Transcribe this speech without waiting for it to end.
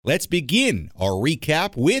Let's begin our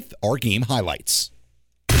recap with our game highlights.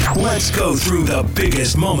 Let's go through the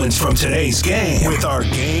biggest moments from today's game with our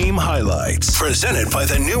game highlights. Presented by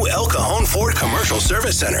the new El Cajon Ford Commercial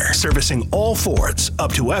Service Center, servicing all Fords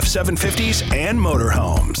up to F-750s and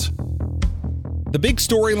motorhomes. The big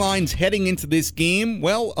storylines heading into this game,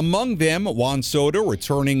 well, among them, Juan Soto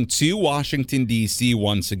returning to Washington, D.C.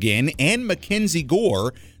 once again, and Mackenzie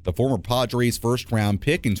Gore, the former Padres first-round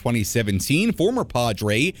pick in 2017, former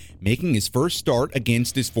Padre, making his first start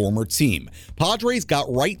against his former team. Padres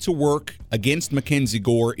got right to work against Mackenzie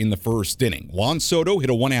Gore in the first inning. Juan Soto hit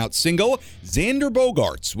a one-out single. Xander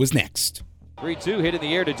Bogaerts was next. 3-2 hit in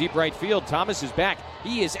the air to deep right field. Thomas is back.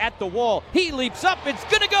 He is at the wall. He leaps up. It's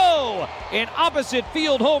going to go! An opposite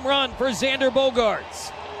field home run for Xander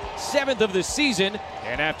Bogaerts. 7th of the season,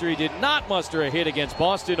 and after he did not muster a hit against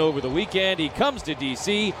Boston over the weekend, he comes to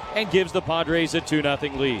D.C. and gives the Padres a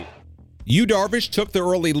 2-0 lead. Yu Darvish took the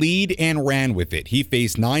early lead and ran with it. He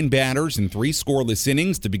faced 9 batters in 3 scoreless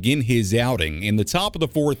innings to begin his outing. In the top of the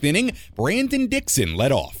 4th inning, Brandon Dixon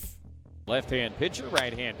led off. Left-hand pitcher,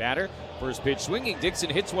 right-hand batter. First pitch swinging.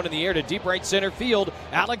 Dixon hits one in the air to deep right center field.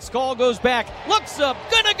 Alex Call goes back, looks up,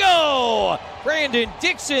 gonna go! Brandon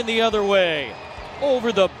Dixon the other way.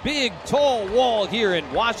 Over the big, tall wall here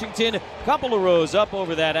in Washington. Couple of rows up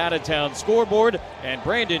over that out-of-town scoreboard. And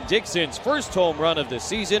Brandon Dixon's first home run of the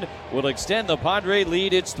season will extend the Padre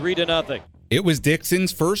lead. It's 3-0. It was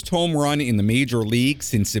Dixon's first home run in the major league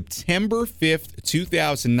since September 5th,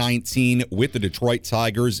 2019 with the Detroit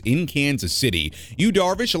Tigers in Kansas City. Yu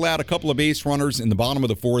Darvish allowed a couple of base runners in the bottom of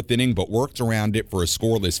the 4th inning, but worked around it for a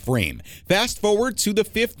scoreless frame. Fast forward to the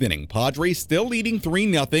 5th inning. Padres still leading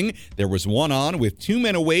 3-0. There was one on with 2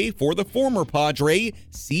 men away for the former Padre,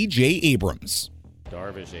 C.J. Abrams.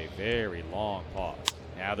 Darvish, a very long pause.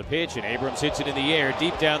 Now the pitch, and Abrams hits it in the air,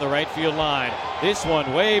 deep down the right field line. This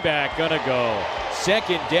one way back, gonna go.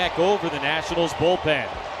 Second deck over the Nationals bullpen.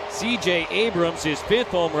 C.J. Abrams, his 5th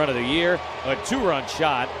home run of the year, a 2-run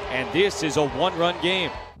shot, and this is a 1-run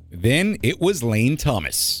game. Then it was Lane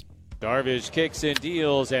Thomas. Darvish kicks and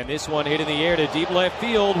deals, and this one hit in the air to deep left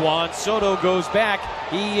field. Juan Soto goes back.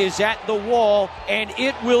 He is at the wall, and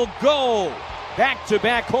it will go.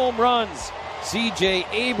 Back-to-back home runs. C.J.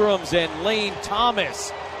 Abrams and Lane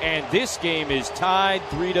Thomas. And this game is tied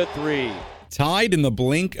 3-3. Tied in the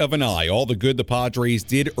blink of an eye. All the good the Padres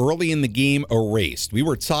did early in the game erased. We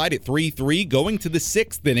were tied at 3-3. Going to the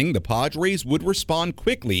 6th inning, the Padres would respond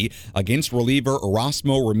quickly against reliever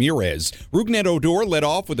Erasmo Ramirez. Rougned Odor led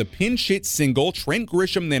off with a pinch hit single. Trent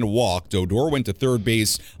Grisham then walked. Odor went to third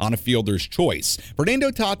base on a fielder's choice.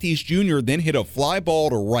 Fernando Tatis Jr. then hit a fly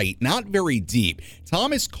ball to right, not very deep.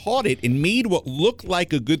 Thomas caught it and made what looked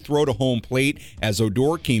like a good throw to home plate as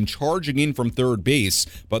Odor came charging in from third base,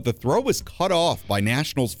 but the throw was cut off by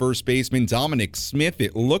Nationals first baseman Dominic Smith.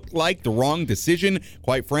 It looked like the wrong decision,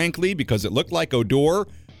 quite frankly, because it looked like Odor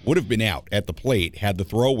would have been out at the plate had the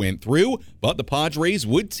throw went through, but the Padres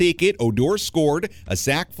would take it. Odor scored a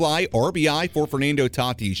sac fly RBI for Fernando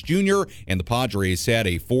Tatis Jr., and the Padres had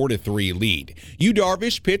a 4-3 lead. Yu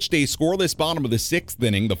Darvish pitched a scoreless bottom of the 6th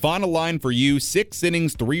inning. The final line for Yu: 6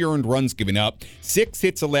 innings, 3 earned runs given up, 6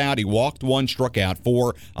 hits allowed. He walked 1, struck out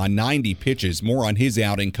 4 on 90 pitches. More on his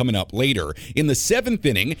outing coming up later. In the 7th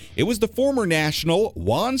inning, it was the former National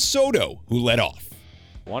Juan Soto who led off.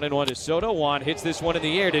 1-1 to Soto. Juan hits this one in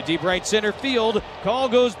the air to deep right center field. Call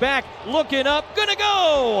goes back, looking up, gonna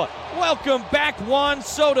go! Welcome back, Juan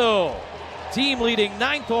Soto. Team leading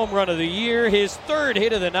 9th home run of the year, his 3rd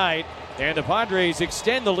hit of the night, and the Padres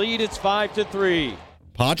extend the lead. It's 5-3.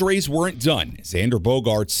 Padres weren't done. Xander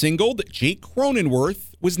Bogaerts singled. Jake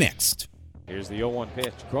Cronenworth was next. Here's the 0-1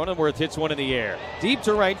 pitch. Cronenworth hits one in the air. Deep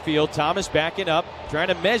to right field. Thomas backing up, trying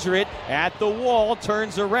to measure it at the wall,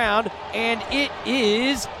 turns around, and it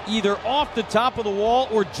is either off the top of the wall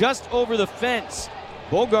or just over the fence.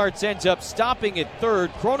 Bogaerts ends up stopping at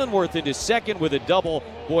third. Cronenworth into second with a double.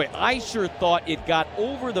 Boy, I sure thought it got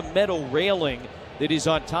over the metal railing that is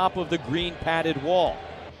on top of the green padded wall.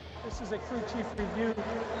 This is a crew chief review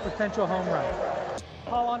potential home run.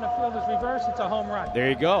 Call on the field is reversed. It's a home run. There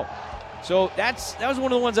you go. So that was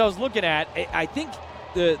one of the ones I was looking at. I think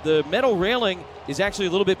the metal railing is actually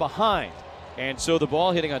a little bit behind. And so the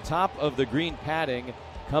ball hitting on top of the green padding,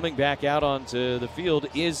 coming back out onto the field,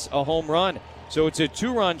 is a home run. So it's a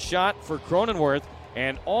 2-run shot for Cronenworth.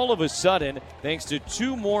 And all of a sudden, thanks to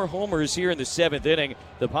 2 more homers here in the 7th inning,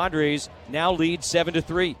 the Padres now lead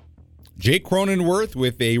 7-3. Jake Cronenworth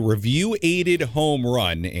with a review-aided home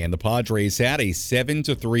run, and the Padres had a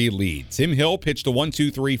 7-3 lead. Tim Hill pitched a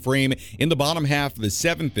 1-2-3 frame in the bottom half of the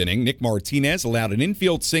seventh inning. Nick Martinez allowed an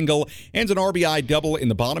infield single and an RBI double in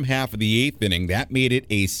the bottom half of the eighth inning. That made it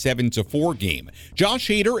a 7-4 game. Josh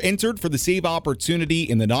Hader entered for the save opportunity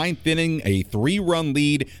in the ninth inning, a 3-run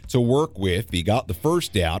lead to work with. He got the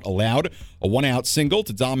first out, allowed a one-out single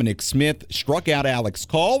to Dominic Smith, struck out Alex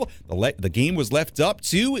Call. The game was left up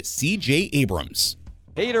to C.J. Abrams.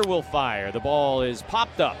 Hader will fire. The ball is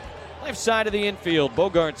popped up. Left side of the infield.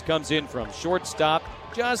 Bogaerts comes in from shortstop,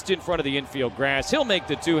 just in front of the infield grass. He'll make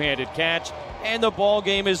the two-handed catch, and the ball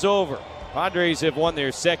game is over. Padres have won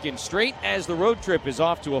their second straight as the road trip is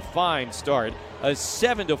off to a fine start. A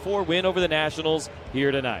 7-4 win over the Nationals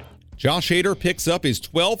here tonight. Josh Hader picks up his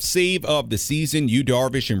 12th save of the season. Yu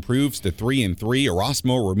Darvish improves to 3-3.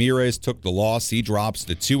 Erasmo Ramirez took the loss. He drops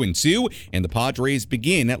to 2-2. And the Padres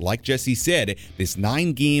begin, like Jesse said, this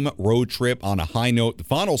 9-game road trip on a high note. The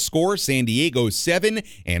final score, San Diego 7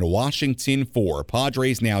 and Washington 4.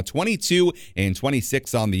 Padres now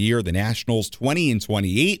 22-26 on the year. The Nationals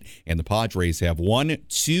 20-28. And the Padres have won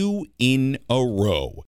 2 in a row.